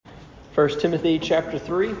1 Timothy chapter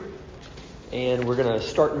 3, and we're going to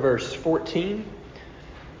start in verse 14.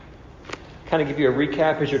 Kind of give you a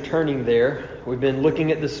recap as you're turning there. We've been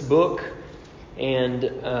looking at this book and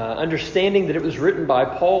understanding that it was written by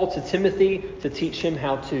Paul to Timothy to teach him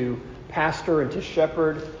how to pastor and to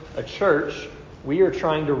shepherd a church. We are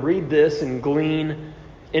trying to read this and glean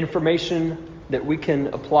information that we can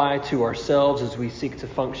apply to ourselves as we seek to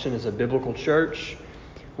function as a biblical church.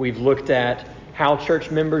 We've looked at how church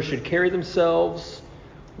members should carry themselves,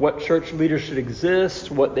 what church leaders should exist,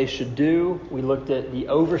 what they should do. We looked at the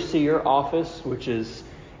overseer office, which is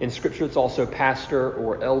in Scripture, it's also pastor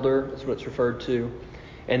or elder. That's what it's referred to.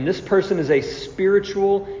 And this person is a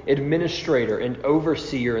spiritual administrator and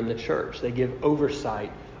overseer in the church. They give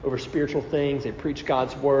oversight over spiritual things. They preach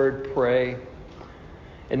God's word, pray.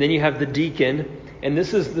 And then you have the deacon, and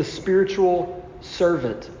this is the spiritual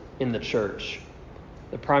servant in the church.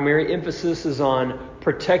 The primary emphasis is on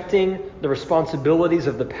protecting the responsibilities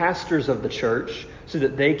of the pastors of the church so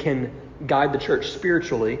that they can guide the church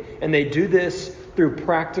spiritually. And they do this through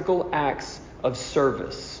practical acts of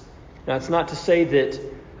service. Now, it's not to say that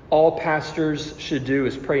all pastors should do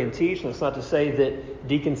is pray and teach. And it's not to say that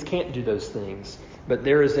deacons can't do those things. But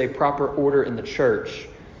there is a proper order in the church.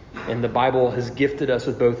 And the Bible has gifted us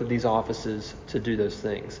with both of these offices to do those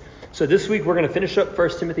things. So this week we're going to finish up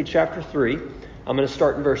 1 Timothy chapter 3. I'm going to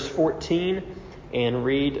start in verse 14 and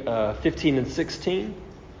read 15 and 16.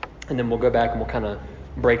 And then we'll go back and we'll kind of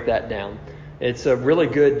break that down. It's a really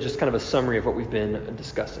good, just kind of a summary of what we've been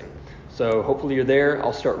discussing. So hopefully you're there.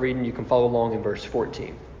 I'll start reading. You can follow along in verse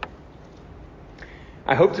 14.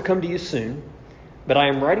 I hope to come to you soon, but I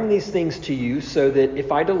am writing these things to you so that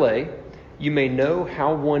if I delay, you may know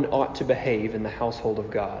how one ought to behave in the household of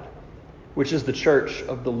God, which is the church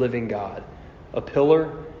of the living God, a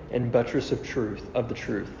pillar and buttress of the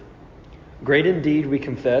truth. Great indeed, we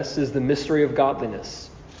confess, is the mystery of godliness.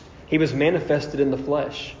 He was manifested in the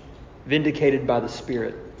flesh, vindicated by the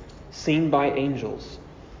Spirit, seen by angels,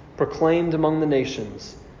 proclaimed among the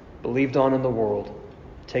nations, believed on in the world,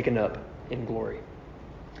 taken up in glory.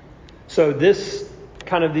 So these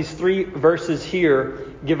three verses here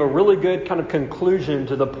give a really good kind of conclusion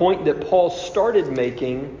to the point that Paul started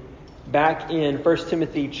making back in 1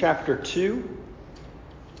 Timothy chapter 2.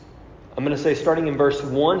 I'm going to say starting in verse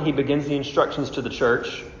 1, he begins the instructions to the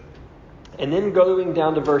church. And then going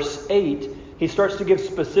down to verse 8, he starts to give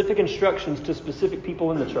specific instructions to specific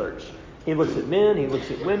people in the church. He looks at men, he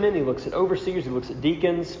looks at women, he looks at overseers, he looks at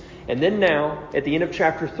deacons. And then now, at the end of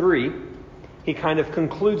chapter 3, he kind of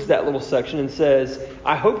concludes that little section and says,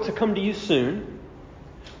 I hope to come to you soon,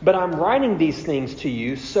 but I'm writing these things to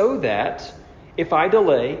you so that if I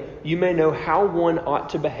delay, you may know how one ought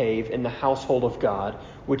to behave in the household of God,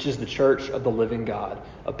 which is the church of the living God,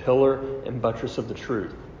 a pillar and buttress of the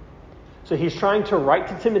truth. So he's trying to write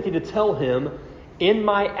to Timothy to tell him, in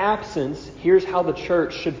my absence, here's how the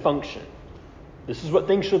church should function. This is what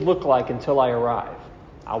things should look like until I arrive.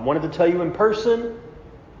 I wanted to tell you in person,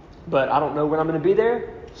 but I don't know when I'm going to be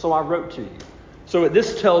there, so I wrote to you. So what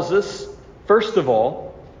this tells us, first of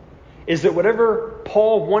all, is that whatever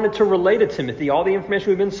Paul wanted to relay to Timothy, all the information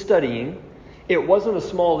we've been studying, it wasn't a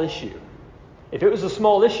small issue. If it was a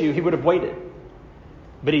small issue, he would have waited.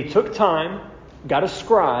 But he took time, got a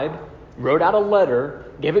scribe, wrote out a letter,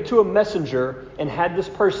 gave it to a messenger, and had this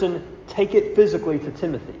person take it physically to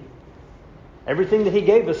Timothy. Everything that he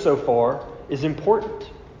gave us so far is important.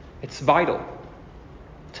 It's vital.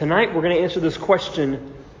 Tonight we're going to answer this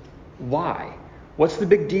question, why? What's the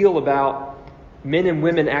big deal about men and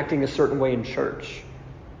women acting a certain way in church?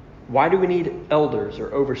 Why do we need elders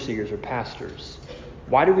or overseers or pastors?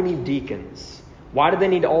 Why do we need deacons? Why do they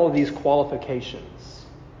need all of these qualifications?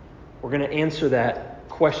 We're going to answer that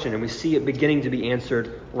question, and we see it beginning to be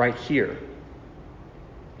answered right here.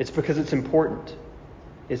 It's because it's important.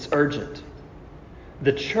 It's urgent.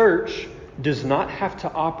 The church does not have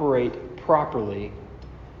to operate properly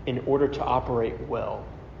in order to operate well.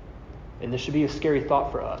 And this should be a scary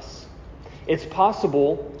thought for us. It's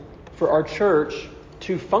possible for our church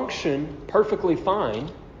to function perfectly fine,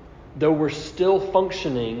 though we're still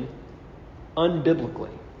functioning unbiblically.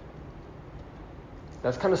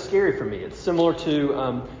 That's kind of scary for me. It's similar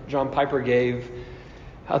to John Piper gave,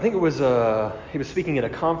 I think it was, he was speaking at a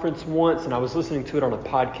conference once, and I was listening to it on a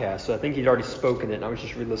podcast, so I think he'd already spoken it, and I was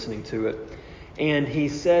just re-listening to it. And he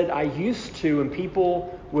said, I used to, when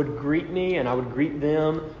people would greet me and I would greet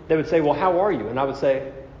them, they would say, well, how are you? And I would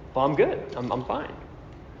say, well, I'm good. I'm fine.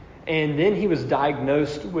 And then he was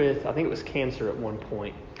diagnosed with, I think it was cancer at one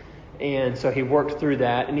point. And so he worked through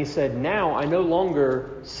that. And he said, now I no longer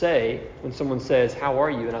say, when someone says, how are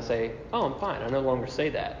you? And I say, oh, I'm fine. I no longer say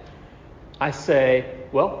that. I say,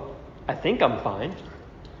 well, I think I'm fine.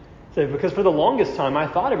 So because for the longest time, I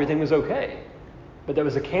thought everything was okay. But there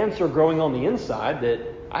was a cancer growing on the inside that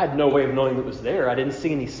I had no way of knowing it was there. I didn't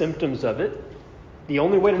see any symptoms of it. The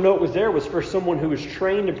only way to know it was there was for someone who was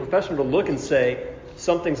trained and professional to look and say,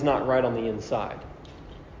 something's not right on the inside.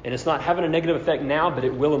 And it's not having a negative effect now, but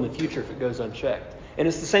it will in the future if it goes unchecked. And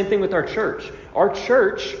it's the same thing with our church. Our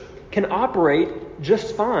church can operate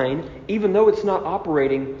just fine, even though it's not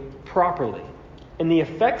operating properly. And the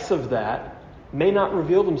effects of that may not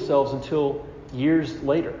reveal themselves until years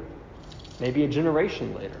later. Maybe a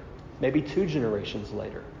generation later. Maybe 2 generations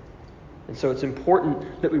later. And so it's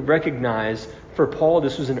important that we recognize, for Paul,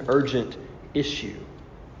 this was an urgent issue.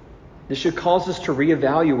 This should cause us to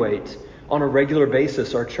reevaluate on a regular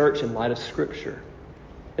basis our church in light of Scripture.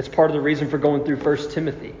 It's part of the reason for going through 1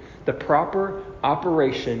 Timothy. The proper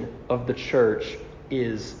operation of the church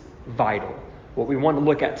is vital. What we want to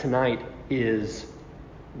look at tonight is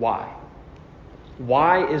why.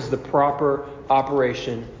 Why is the proper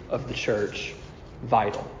operation of the church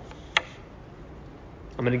vital?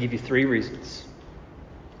 I'm going to give you 3 reasons.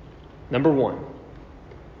 Number 1,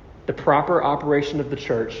 the proper operation of the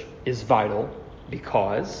church is vital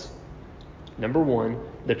because, number 1,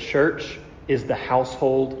 the church is the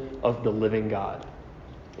household of the living God.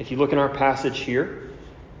 If you look in our passage here,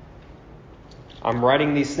 I'm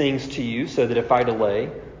writing these things to you so that if I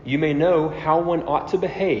delay, you may know how one ought to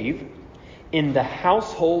behave in the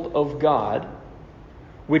household of God,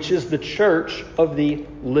 which is the church of the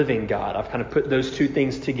living God. I've kind of put those 2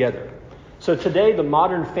 things together. So today, the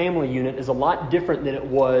modern family unit is a lot different than it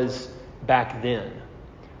was back then.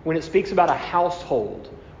 When it speaks about a household,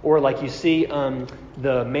 or like you see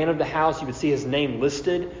the man of the house, you would see his name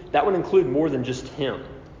listed, that would include more than just him.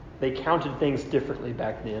 They counted things differently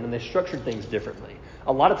back then, and they structured things differently.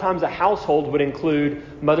 A lot of times a household would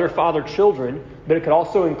include mother, father, children, but it could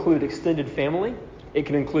also include extended family. It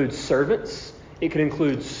could include servants. It could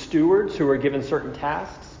include stewards who are given certain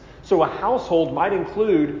tasks. So a household might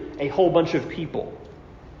include a whole bunch of people.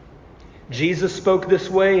 Jesus spoke this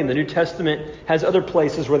way, and the New Testament has other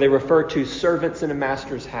places where they refer to servants in a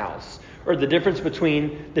master's house, or the difference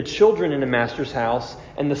between the children in a master's house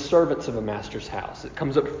and the servants of a master's house. It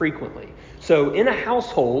comes up frequently. So in a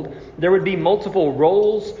household, there would be multiple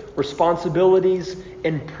roles, responsibilities,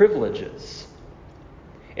 and privileges.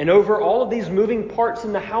 And over all of these moving parts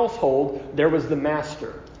in the household, there was the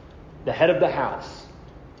master, the head of the house.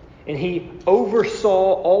 And he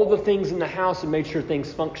oversaw all the things in the house and made sure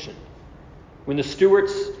things functioned. When the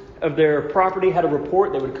stewards of their property had a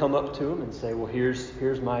report, they would come up to him and say, well,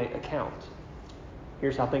 here's my account.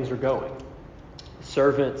 Here's how things are going.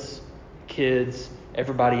 Servants, kids,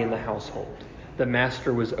 everybody in the household. The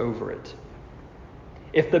master was over it.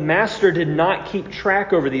 If the master did not keep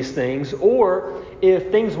track over these things, or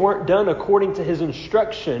if things weren't done according to his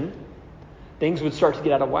instruction, things would start to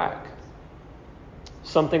get out of whack.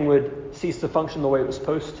 Something would cease to function the way it was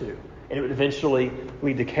supposed to, and it would eventually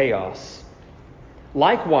lead to chaos.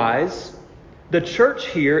 Likewise, the church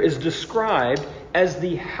here is described as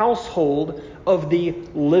the household of the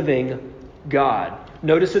living God.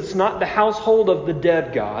 Notice it's not the household of the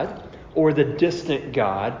dead God or the distant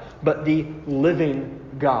God, but the living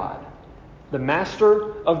God. The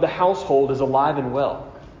master of the household is alive and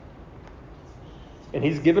well. And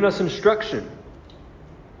he's given us instruction.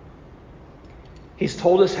 He's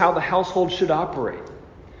told us how the household should operate.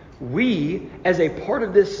 We, as a part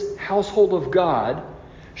of this household of God,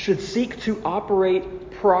 should seek to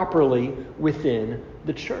operate properly within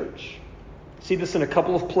the church. See this in a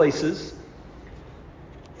couple of places.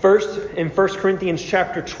 First, in 1 Corinthians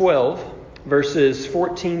chapter 12, verses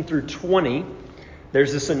 14 through 20,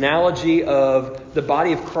 there's this analogy of the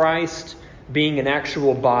body of Christ being an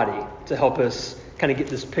actual body to help us kind of get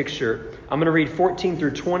this picture. I'm going to read 14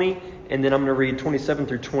 through 20, and then I'm going to read 27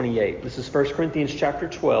 through 28. This is 1 Corinthians chapter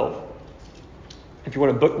 12. If you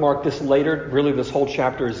want to bookmark this later, really this whole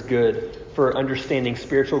chapter is good for understanding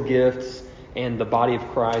spiritual gifts and the body of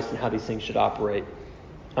Christ and how these things should operate.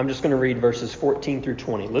 I'm just going to read verses 14 through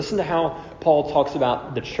 20. Listen to how Paul talks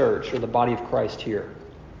about the church or the body of Christ here.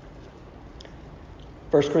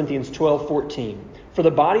 1 Corinthians 12:14. For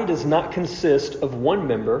the body does not consist of one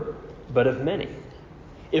member, but of many.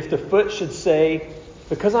 If the foot should say,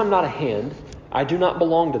 because I'm not a hand, I do not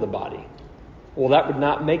belong to the body, well, that would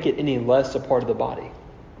not make it any less a part of the body.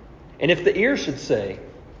 And if the ear should say,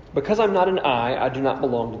 because I'm not an eye, I do not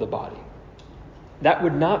belong to the body, that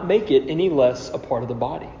would not make it any less a part of the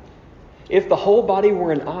body. If the whole body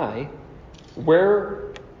were an eye,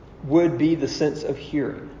 where would be the sense of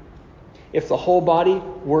hearing? If the whole body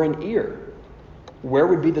were an ear, where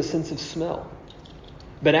would be the sense of smell?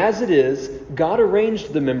 But as it is, God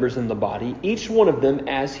arranged the members in the body, each one of them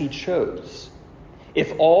as he chose.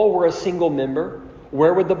 If all were a single member,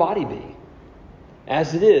 where would the body be?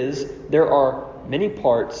 As it is, there are many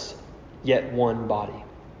parts, yet one body.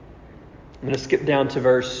 I'm going to skip down to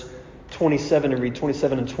verse 27 and read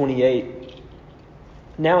 27 and 28.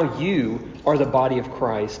 Now you are the body of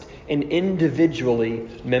Christ and individually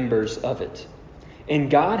members of it.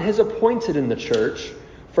 And God has appointed in the church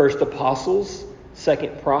first apostles,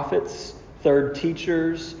 second prophets, third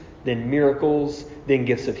teachers, then miracles, then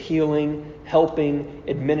gifts of healing, helping,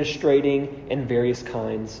 administrating, and various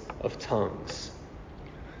kinds of tongues.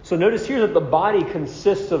 So notice here that the body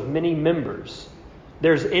consists of many members.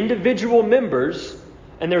 There's individual members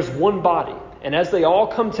and there's one body. And as they all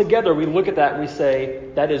come together, we look at that and we say,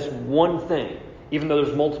 that is one thing, even though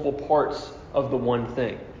there's multiple parts of the one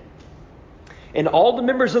thing. And all the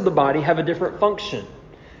members of the body have a different function.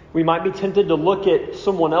 We might be tempted to look at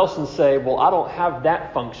someone else and say, well, I don't have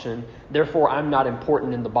that function, therefore I'm not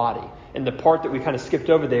important in the body. And the part that we kind of skipped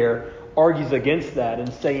over there argues against that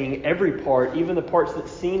and saying every part, even the parts that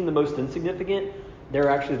seem the most insignificant, they're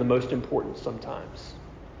actually the most important sometimes.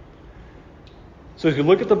 So as we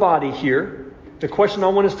look at the body here, the question I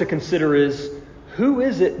want us to consider is, who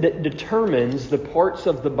is it that determines the parts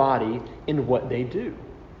of the body in what they do?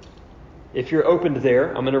 If you're opened there,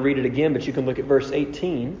 I'm going to read it again, but you can look at verse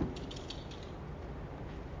 18.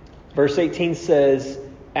 Verse 18 says,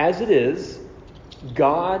 as it is,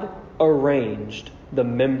 God arranged the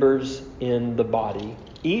members in the body,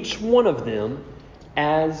 each one of them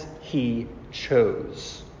as he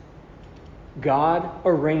chose. God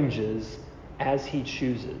arranges as he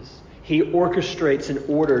chooses. He orchestrates and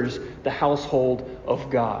orders the household of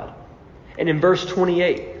God. And in verse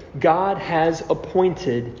 28, God has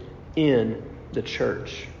appointed in the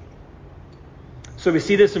church. So we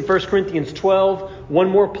see this in 1 Corinthians 12. One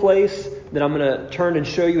more place that I'm going to turn and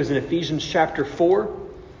show you is in Ephesians chapter 4.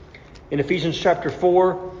 In Ephesians chapter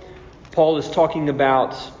 4, Paul is talking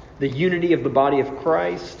about the unity of the body of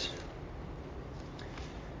Christ.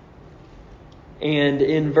 And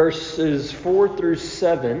in verses 4 through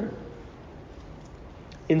 7,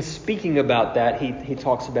 in speaking about that, he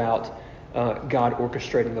talks about God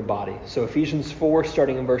orchestrating the body. So Ephesians 4,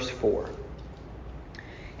 starting in verse 4.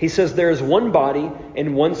 He says, there is one body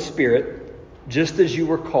and one Spirit, just as you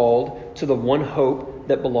were called to the one hope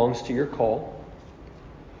that belongs to your call.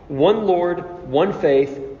 One Lord, one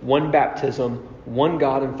faith, one baptism, one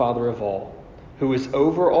God and Father of all, who is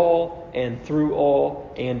over all and through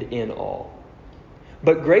all and in all.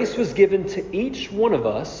 But grace was given to each one of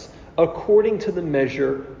us according to the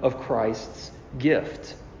measure of Christ's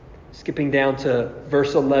gift. Skipping down to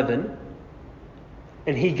verse 11.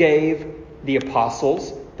 And he gave the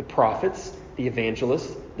apostles, the prophets, the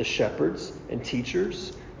evangelists, the shepherds, and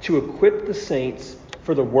teachers to equip the saints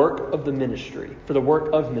for the work of the ministry,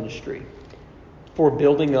 for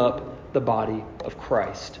building up the body of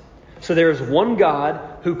Christ. So there is one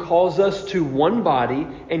God who calls us to one body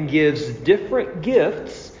and gives different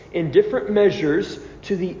gifts in different measures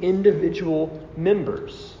to the individual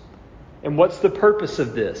members. And what's the purpose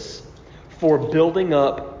of this? For building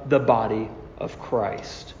up the body of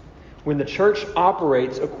Christ. When the church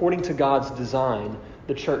operates according to God's design,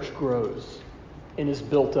 the church grows and is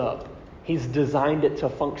built up. He's designed it to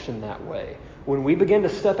function that way. When we begin to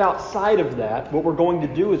step outside of that, what we're going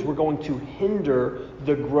to do is we're going to hinder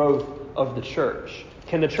the growth of the church.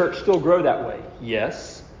 Can the church still grow that way?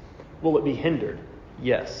 Yes. Will it be hindered?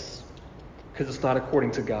 Yes. Because it's not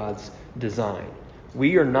according to God's design.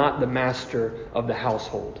 We are not the master of the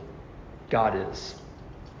household. God is.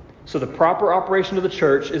 So the proper operation of the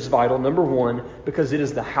church is vital, number one, because it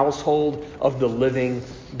is the household of the living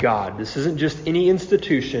God. This isn't just any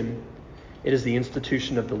institution. It is the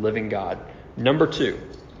institution of the living God. Number two,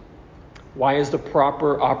 why is the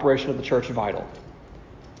proper operation of the church vital?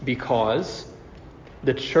 Because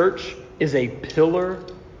the church is a pillar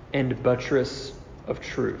and buttress of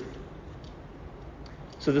truth.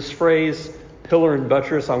 So this phrase, pillar and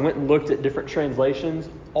buttress, I went and looked at different translations.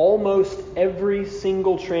 Almost every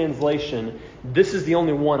single translation, this is the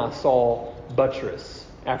only one I saw buttress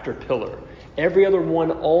after pillar. Every other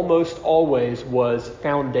one almost always was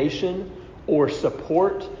foundation or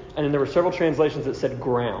support. And then there were several translations that said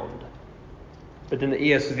ground. But then the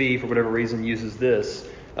ESV, for whatever reason, uses this,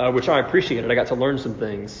 which I appreciated. I got to learn some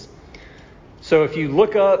things. So if you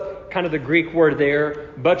look up kind of the Greek word there,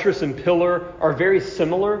 buttress and pillar are very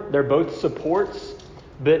similar. They're both supports.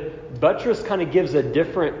 But buttress kind of gives a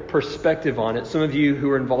different perspective on it. Some of you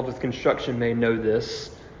who are involved with construction may know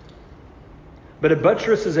this. But a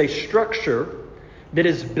buttress is a structure that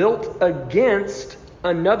is built against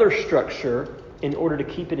another structure in order to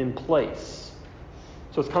keep it in place.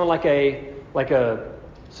 So it's kind of like a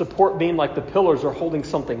support beam, like the pillars are holding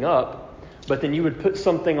something up, but then you would put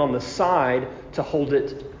something on the side to hold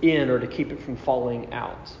it in or to keep it from falling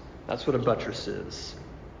out. That's what a buttress is.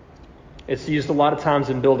 It's used a lot of times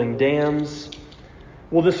in building dams.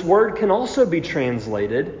 Well, this word can also be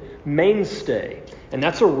translated mainstay, and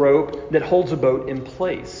that's a rope that holds a boat in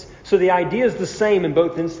place. So the idea is the same in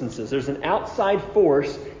both instances. There's an outside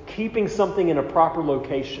force keeping something in a proper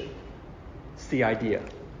location. It's the idea.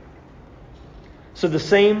 So the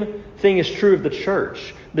same thing is true of the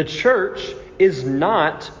church. The church is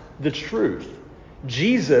not the truth.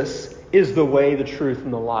 Jesus is the way, the truth,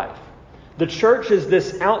 and the life. The church is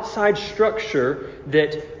this outside structure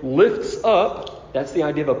that lifts up, that's the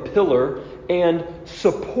idea of a pillar, and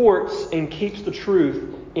supports and keeps the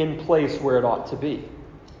truth in place where it ought to be.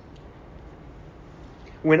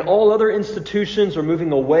 When all other institutions are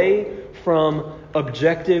moving away from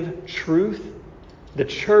objective truth, the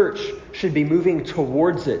church should be moving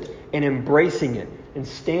towards it and embracing it and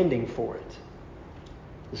standing for it.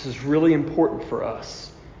 This is really important for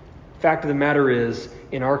us. Fact of the matter is,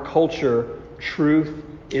 in our culture, truth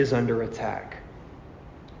is under attack.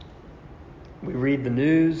 We read the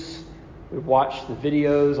news, we watch the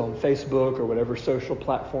videos on Facebook or whatever social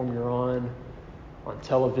platform you're on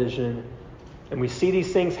television, and we see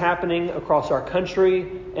these things happening across our country,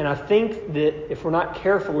 and I think that if we're not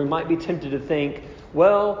careful, we might be tempted to think,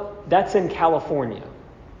 well, that's in California.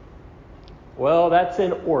 Well, that's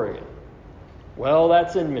in Oregon. Well,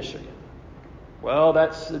 that's in Michigan. Well,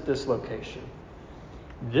 that's at this location.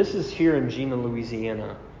 This is here in Jena,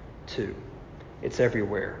 Louisiana, too. It's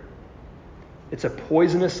everywhere. It's a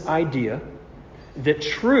poisonous idea that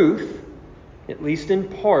truth, at least in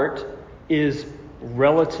part, is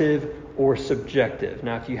relative or subjective.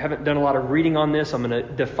 Now, if you haven't done a lot of reading on this, I'm going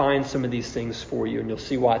to define some of these things for you, and you'll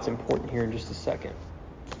see why it's important here in just a second.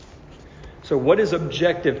 So what is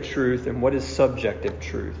objective truth and what is subjective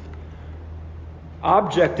truth?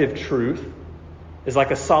 Objective truth is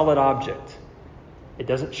like a solid object. It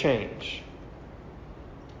doesn't change.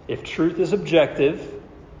 If truth is objective,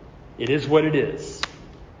 it is what it is.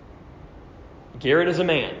 Garrett is a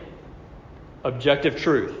man. Objective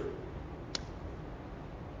truth.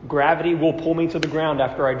 Gravity will pull me to the ground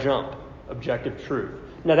after I jump. Objective truth.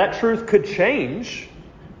 Now that truth could change.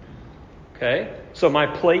 Okay? So my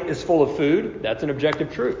plate is full of food. That's an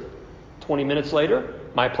objective truth. 20 minutes later,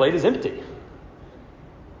 my plate is empty.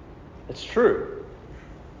 It's true.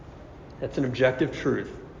 That's an objective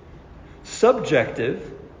truth.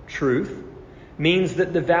 Subjective truth means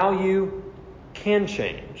that the value can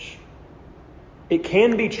change. It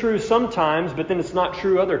can be true sometimes, but then it's not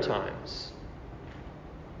true other times.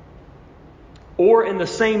 Or in the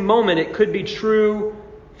same moment, it could be true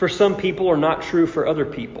for some people or not true for other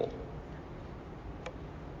people.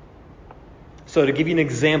 So to give you an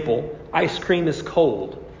example, ice cream is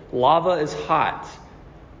cold. Lava is hot.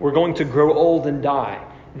 We're going to grow old and die.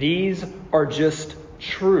 These are just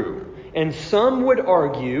true. And some would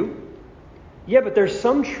argue, yeah, but there's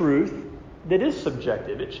some truth that is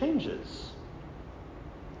subjective. It changes.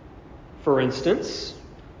 For instance,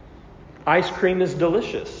 ice cream is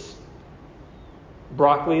delicious.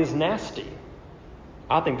 Broccoli is nasty.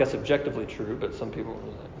 I think that's objectively true, but some people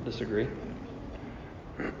disagree.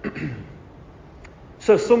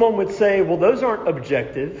 So someone would say, well, those aren't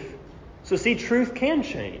objective. So see, truth can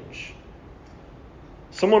change.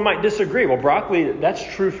 Someone might disagree. Well, broccoli, that's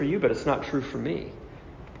true for you, but it's not true for me.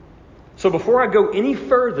 So before I go any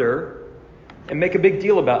further and make a big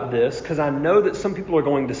deal about this, because I know that some people are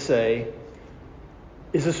going to say,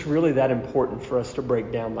 is this really that important for us to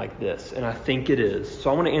break down like this? And I think it is. So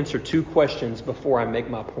I want to answer two questions before I make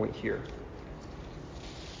my point here.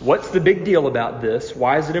 What's the big deal about this?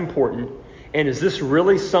 Why is it important? And is this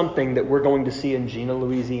really something that we're going to see in Jena,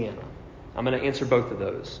 Louisiana? I'm going to answer both of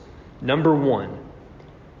those. Number one,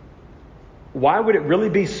 why would it really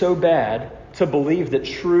be so bad to believe that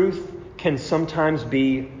truth can sometimes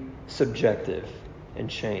be subjective and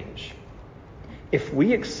change? If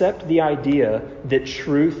we accept the idea that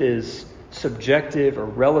truth is subjective or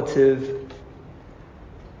relative,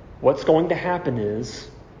 what's going to happen is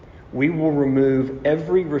we will remove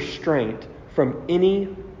every restraint from any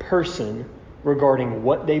person regarding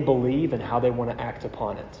what they believe and how they want to act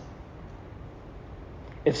upon it.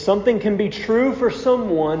 If something can be true for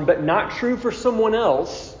someone but not true for someone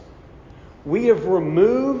else, we have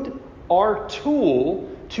removed our tool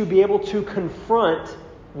to be able to confront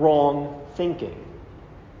wrong thinking.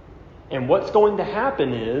 And what's going to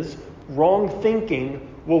happen is wrong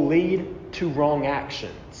thinking will lead to wrong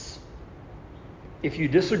actions. If you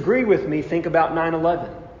disagree with me, think about 9/11.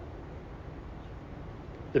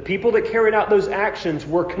 The people that carried out those actions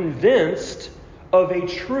were convinced of a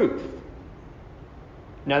truth.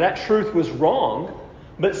 Now, that truth was wrong,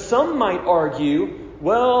 but some might argue,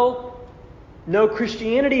 well, no,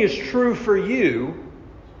 Christianity is true for you.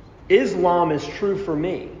 Islam is true for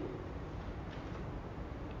me.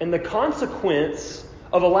 And the consequence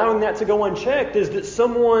of allowing that to go unchecked is that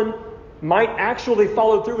someone might actually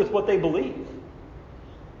follow through with what they believe.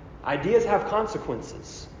 Ideas have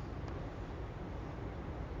consequences.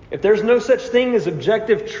 If there's no such thing as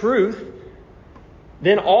objective truth,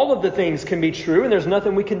 then all of the things can be true and there's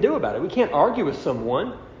nothing we can do about it. We can't argue with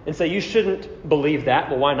someone and say, you shouldn't believe that.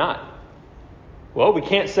 Well, why not? Well, we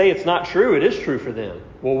can't say it's not true. It is true for them.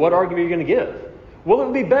 Well, what argument are you going to give? Well, it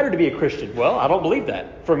would be better to be a Christian. Well, I don't believe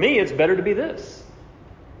that. For me, it's better to be this.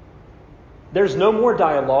 There's no more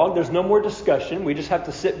dialogue. There's no more discussion. We just have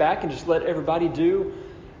to sit back and just let everybody do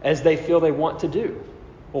as they feel they want to do.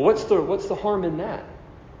 Well, what's the harm in that?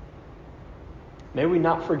 May we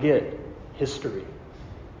not forget history.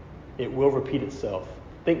 It will repeat itself.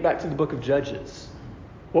 Think back to the book of Judges.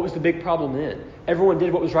 What was the big problem then? Everyone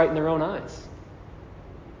did what was right in their own eyes.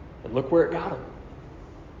 And look where it got them.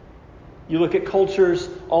 You look at cultures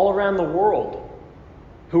all around the world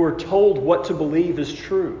who are told what to believe is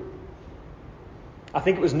true. I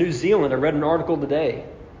think it was New Zealand. I read an article today.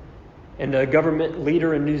 And the government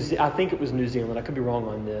leader in I think it was New Zealand, I could be wrong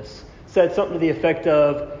on this, said something to the effect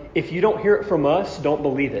of, if you don't hear it from us, don't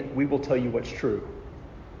believe it. We will tell you what's true.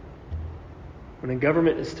 When a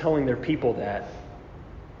government is telling their people that,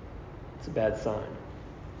 it's a bad sign.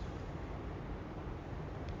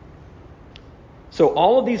 So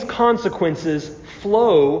all of these consequences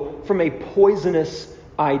flow from a poisonous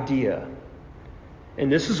idea.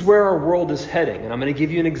 And this is where our world is heading. And I'm going to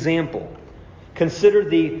give you an example. Consider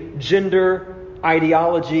the gender,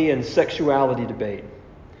 ideology, and sexuality debate.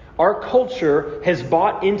 Our culture has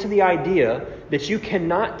bought into the idea that you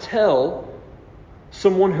cannot tell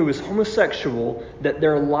someone who is homosexual that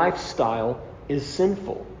their lifestyle is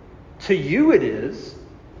sinful. To you it is,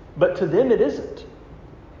 but to them it isn't.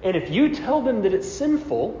 And if you tell them that it's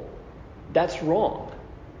sinful, that's wrong.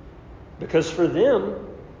 Because for them,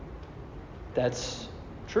 that's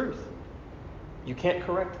truth. You can't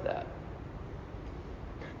correct that.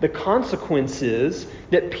 The consequence is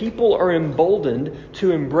that people are emboldened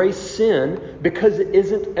to embrace sin because it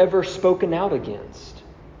isn't ever spoken out against.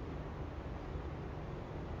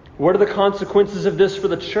 What are the consequences of this for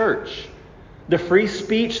the church? The free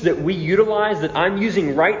speech that we utilize, that I'm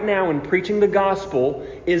using right now in preaching the gospel,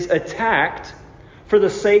 is attacked for the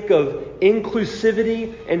sake of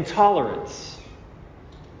inclusivity and tolerance.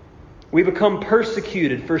 We become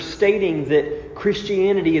persecuted for stating that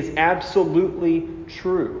Christianity is absolutely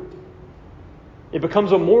true. It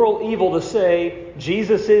becomes a moral evil to say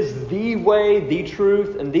Jesus is the way, the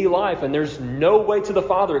truth, and the life, and there's no way to the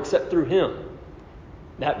Father except through Him.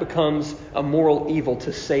 That becomes a moral evil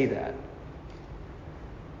to say that.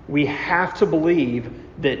 We have to believe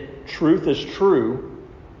that truth is true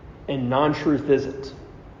and non-truth isn't.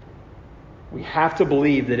 We have to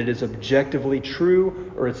believe that it is objectively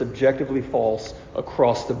true or it's objectively false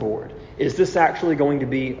across the board. Is this actually going to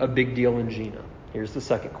be a big deal in Gina? Here's the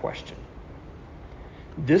second question.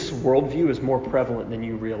 This worldview is more prevalent than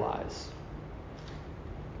you realize.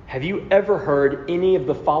 Have you ever heard any of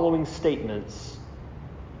the following statements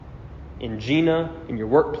in Gina, in your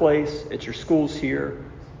workplace, at your schools here?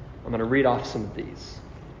 I'm going to read off some of these.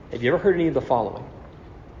 Have you ever heard any of the following?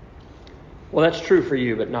 Well, that's true for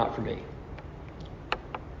you, but not for me.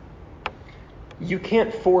 You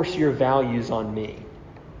can't force your values on me.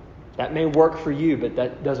 That may work for you, but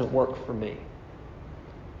that doesn't work for me.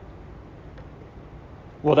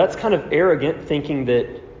 Well, that's kind of arrogant, thinking that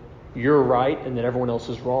you're right and that everyone else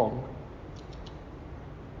is wrong.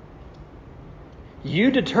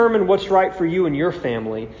 You determine what's right for you and your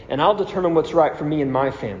family, and I'll determine what's right for me and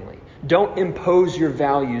my family. Don't impose your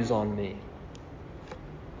values on me.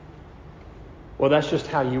 Well, that's just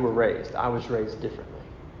how you were raised. I was raised differently.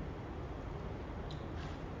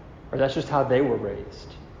 Or that's just how they were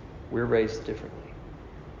raised. We're raised differently.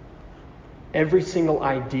 Every single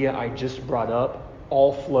idea I just brought up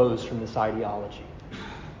all flows from this ideology.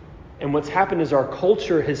 And what's happened is our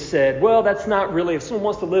culture has said, well, that's not really, if someone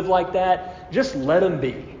wants to live like that, just let them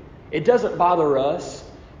be. It doesn't bother us.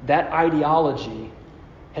 That ideology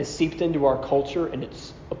has seeped into our culture and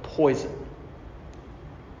it's a poison.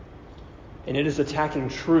 And it is attacking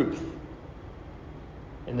truth.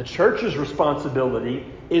 And the church's responsibility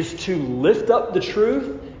is to lift up the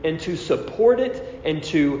truth and to support it and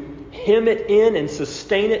to hem it in and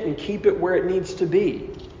sustain it and keep it where it needs to be.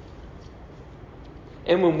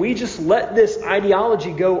 And when we just let this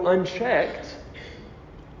ideology go unchecked,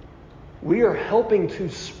 we are helping to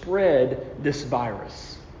spread this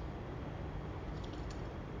virus.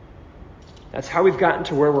 That's how we've gotten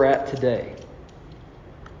to where we're at today.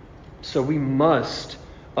 So we must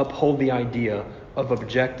uphold the idea of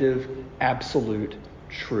objective, absolute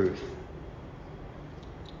truth.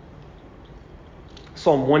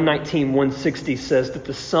 Psalm 119, 160 says that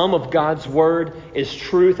the sum of God's word is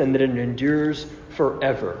truth and that it endures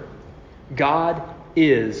forever. God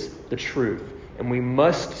is the truth, and we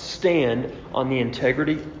must stand on the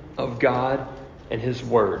integrity of God and His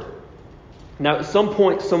word. Now, at some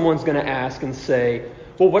point, someone's going to ask and say,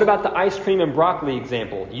 well, what about the ice cream and broccoli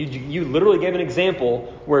example? You literally gave an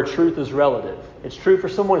example where truth is relative. It's true for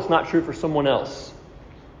someone, it's not true for someone else.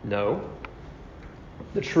 No.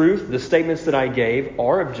 The truth, the statements that I gave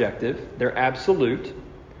are objective. They're absolute.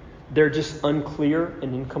 They're just unclear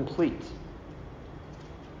and incomplete.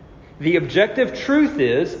 The objective truth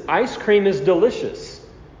is ice cream is delicious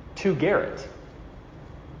to Garrett.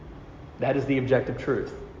 That is the objective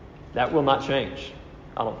truth. That will not change.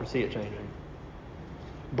 I don't foresee it changing.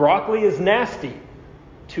 Broccoli is nasty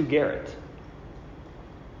to Garrett.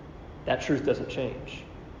 That truth doesn't change.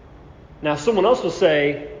 Now, someone else will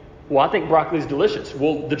say, well, I think broccoli is delicious.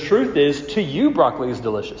 Well, the truth is, to you, broccoli is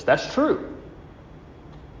delicious. That's true.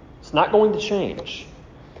 It's not going to change.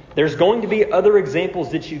 There's going to be other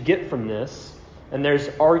examples that you get from this, and there's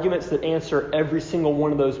arguments that answer every single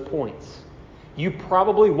one of those points. You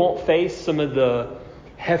probably won't face some of the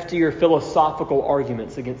heftier philosophical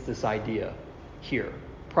arguments against this idea here.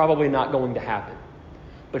 Probably not going to happen.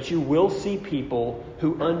 But you will see people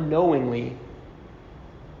who unknowingly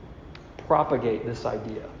propagate this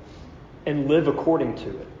idea and live according to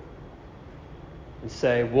it. And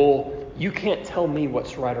say, well, you can't tell me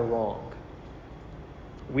what's right or wrong.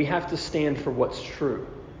 We have to stand for what's true.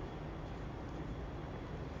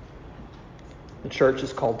 The church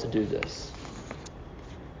is called to do this.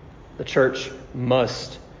 The church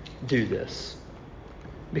must do this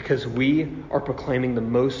because we are proclaiming the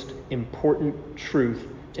most important truth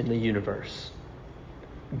in the universe.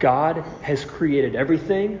 God has created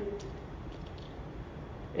everything,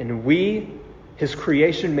 and we, His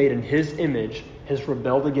creation made in His image, has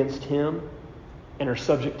rebelled against Him and are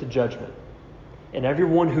subject to judgment. And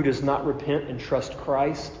everyone who does not repent and trust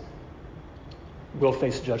Christ will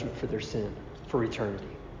face judgment for their sin for eternity.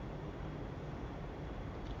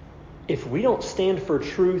 If we don't stand for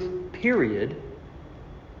truth, period,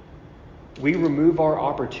 we remove our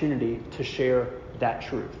opportunity to share that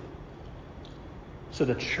truth. So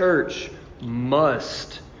the church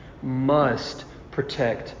must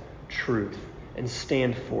protect truth and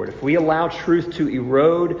stand for it. If we allow truth to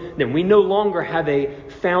erode, then we no longer have a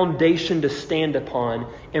foundation to stand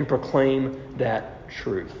upon and proclaim that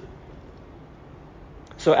truth.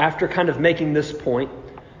 So after kind of making this point,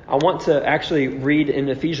 I want to actually read in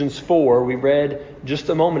Ephesians 4. We read just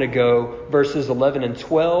a moment ago, verses 11 and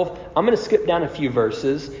 12. I'm going to skip down a few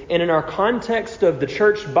verses. And in our context of the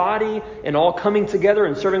church body and all coming together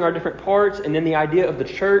and serving our different parts, and then the idea of the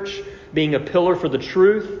church being a pillar for the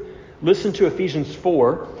truth, listen to Ephesians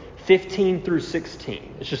 4, 15 through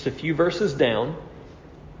 16. It's just a few verses down.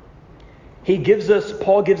 Paul gives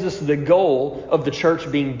us the goal of the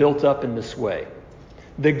church being built up in this way.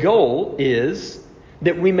 The goal is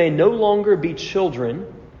that we may no longer be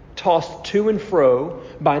children tossed to and fro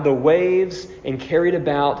by the waves and carried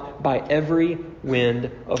about by every wind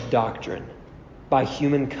of doctrine, by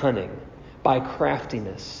human cunning, by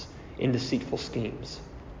craftiness in deceitful schemes.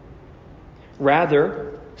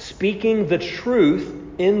 Rather, speaking the truth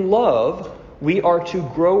in love, we are to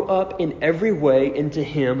grow up in every way into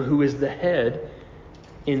Him who is the head,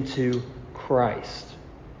 into Christ.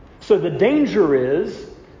 So the danger is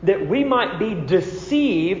that we might be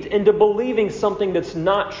deceived into believing something that's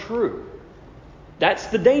not true. That's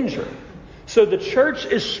the danger. So the church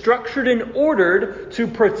is structured and ordered to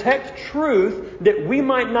protect truth, that we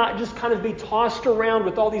might not just kind of be tossed around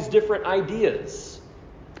with all these different ideas.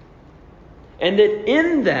 And that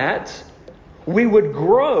in that, we would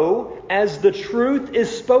grow as the truth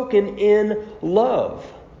is spoken in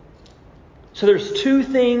love. So there's two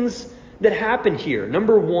things that happen here.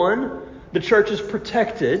 Number one, the church is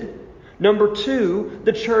protected. Number two,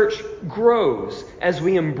 the church grows as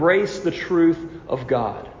we embrace the truth of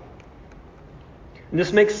God. And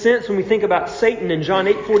this makes sense when we think about Satan in John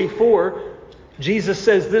 8:44. Jesus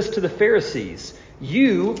says this to the Pharisees: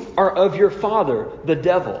 "You are of your father, the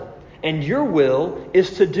devil, and your will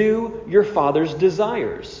is to do your father's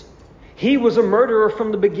desires. He was a murderer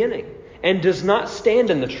from the beginning and does not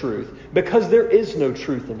stand in the truth because there is no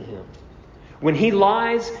truth in him. When he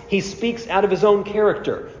lies, he speaks out of his own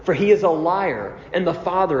character, for he is a liar and the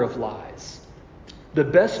father of lies. The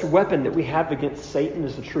best weapon that we have against Satan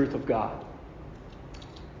is the truth of God.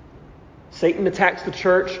 Satan attacks the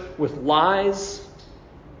church with lies,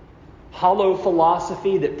 hollow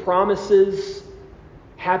philosophy that promises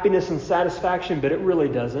happiness and satisfaction, but it really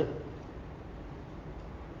doesn't.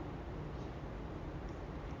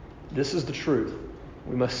 This is the truth.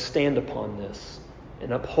 We must stand upon this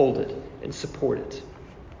and uphold it and support it.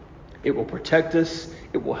 It will protect us.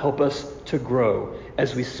 It will help us to grow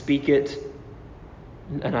as we speak it.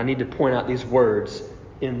 And I need to point out these words,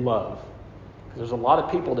 in love. There's a lot of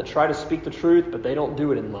people that try to speak the truth, but they don't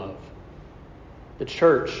do it in love. The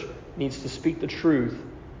church needs to speak the truth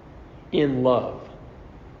in love.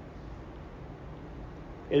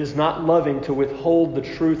 It is not loving to withhold the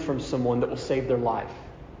truth from someone that will save their life.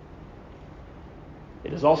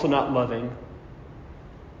 It is also not loving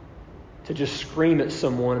to just scream at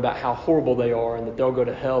someone about how horrible they are and that they'll go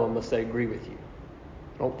to hell unless they agree with you.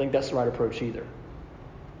 I don't think that's the right approach either.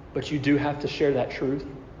 But you do have to share that truth,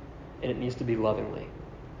 and it needs to be lovingly.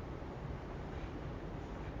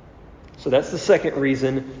 So that's the second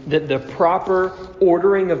reason that the proper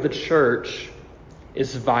ordering of the church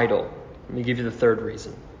is vital. Let me give you the third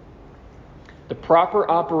reason. The proper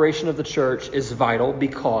operation of the church is vital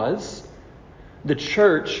because the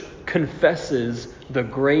church confesses the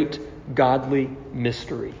great godly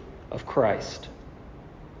mystery of Christ.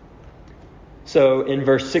 So in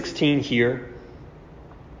verse 16 here,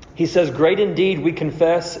 he says, "Great indeed, we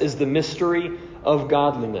confess, is the mystery of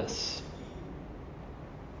godliness.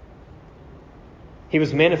 He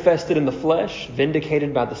was manifested in the flesh,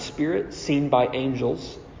 vindicated by the Spirit, seen by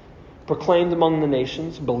angels, proclaimed among the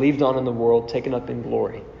nations, believed on in the world, taken up in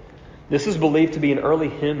glory." This is believed to be an early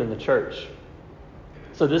hymn in the church.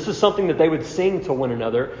 So this is something that they would sing to one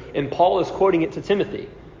another, and Paul is quoting it to Timothy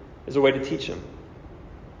as a way to teach him.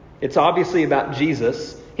 It's obviously about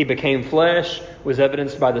Jesus. He became flesh, was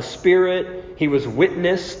evidenced by the Spirit. He was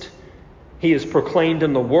witnessed. He is proclaimed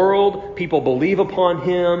in the world. People believe upon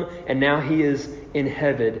him, and now he is in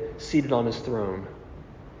heaven, seated on his throne.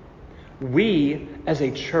 We, as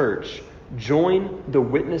a church, join the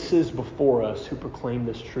witnesses before us who proclaim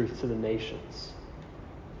this truth to the nations.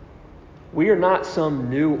 We are not some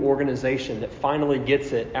new organization that finally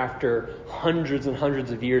gets it after hundreds and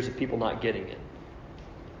hundreds of years of people not getting it.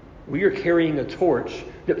 We are carrying a torch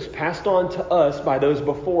that was passed on to us by those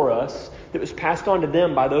before us, that was passed on to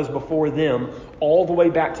them by those before them, all the way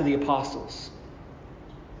back to the apostles.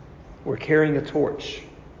 We're carrying a torch.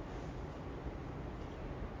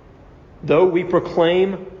 Though we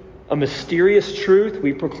proclaim a mysterious truth,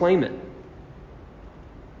 we proclaim it.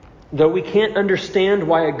 Though we can't understand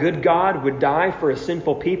why a good God would die for a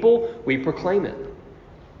sinful people, we proclaim it.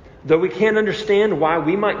 Though we can't understand why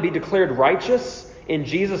we might be declared righteous in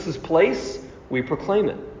Jesus' place, we proclaim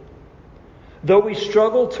it. Though we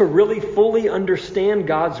struggle to really fully understand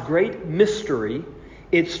God's great mystery,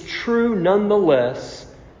 it's true nonetheless,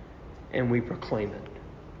 and we proclaim it.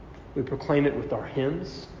 We proclaim it with our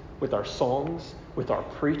hymns, with our songs, with our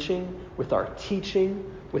preaching, with our teaching,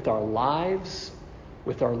 with our lives,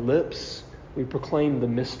 with our lips. We proclaim the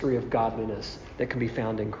mystery of godliness that can be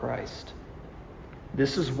found in Christ.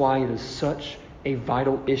 This is why it is such a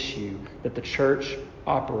vital issue that the church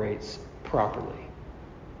operates properly.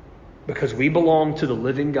 Because we belong to the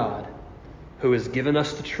living God who has given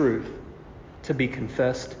us the truth to be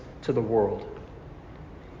confessed to the world.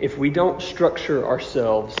 If we don't structure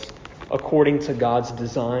ourselves according to God's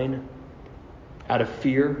design, out of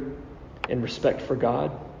fear and respect for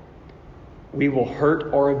God, we will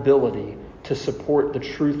hurt our ability to support the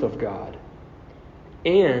truth of God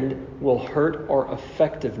and will hurt our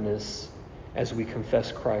effectiveness as we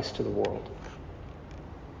confess Christ to the world.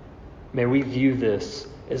 May we view this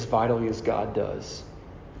as vitally as God does.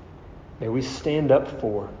 May we stand up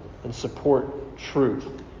for and support truth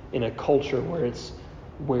in a culture where it's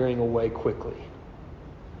wearing away quickly.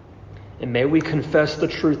 And may we confess the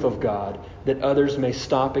truth of God that others may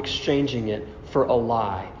stop exchanging it for a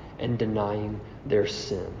lie and denying their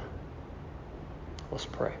sin. Let's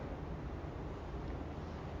pray.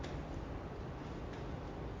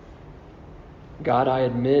 God, I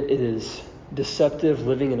admit it is deceptive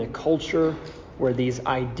living in a culture where these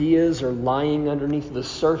ideas are lying underneath the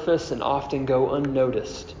surface and often go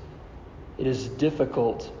unnoticed. It is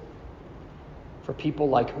difficult for people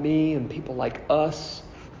like me and people like us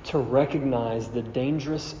to recognize the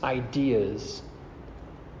dangerous ideas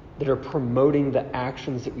that are promoting the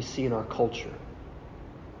actions that we see in our culture.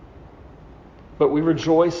 But we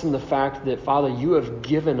rejoice in the fact that, Father, you have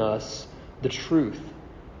given us the truth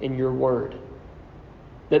in your word.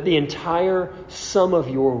 That the entire sum of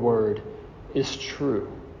your word is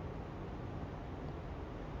true.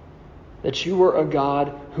 That you are a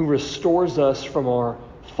God who restores us from our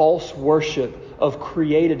false worship of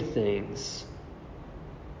created things,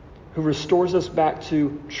 who restores us back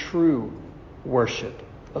to true worship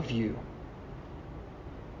of you.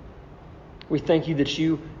 We thank you that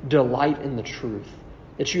you delight in the truth,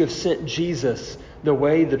 that you have sent Jesus, the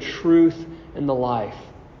way, the truth, and the life,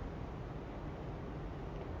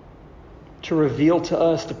 to reveal to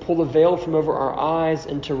us, to pull the veil from over our eyes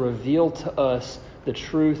and to reveal to us the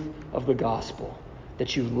truth of the gospel,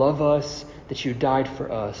 that you love us, that you died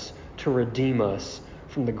for us to redeem us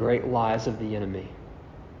from the great lies of the enemy.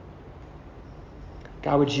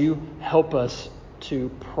 God, would you help us to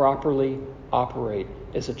properly operate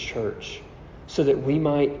as a church so that we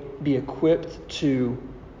might be equipped to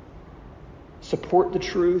support the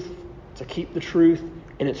truth, to keep the truth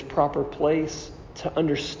in its proper place, to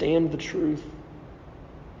understand the truth,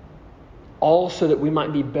 all so that we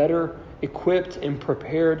might be better equipped and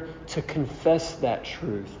prepared to confess that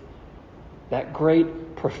truth, that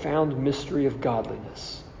great, profound mystery of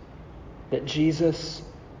godliness, that Jesus,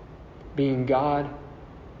 being God,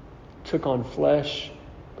 took on flesh,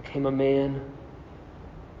 became a man,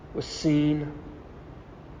 was seen,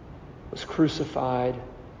 was crucified,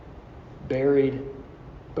 buried,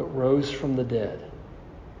 but rose from the dead,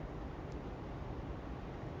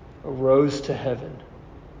 arose to heaven,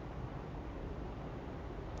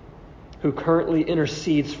 who currently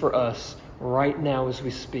intercedes for us right now as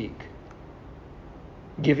we speak,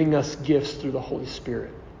 giving us gifts through the Holy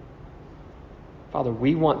Spirit. Father,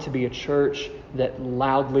 we want to be a church that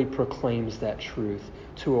loudly proclaims that truth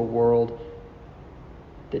to a world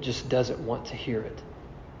that just doesn't want to hear it.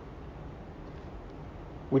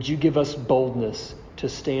 Would you give us boldness to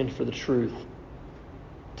stand for the truth,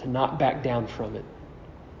 to not back down from it?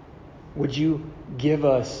 Would you give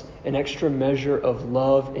us an extra measure of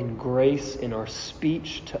love and grace in our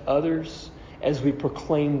speech to others as we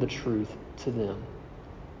proclaim the truth to them?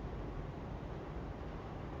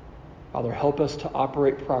 Father, help us to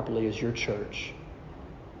operate properly as your church.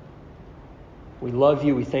 We love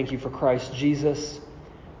you. We thank you for Christ Jesus.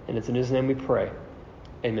 And it's in his name we pray.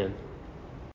 Amen.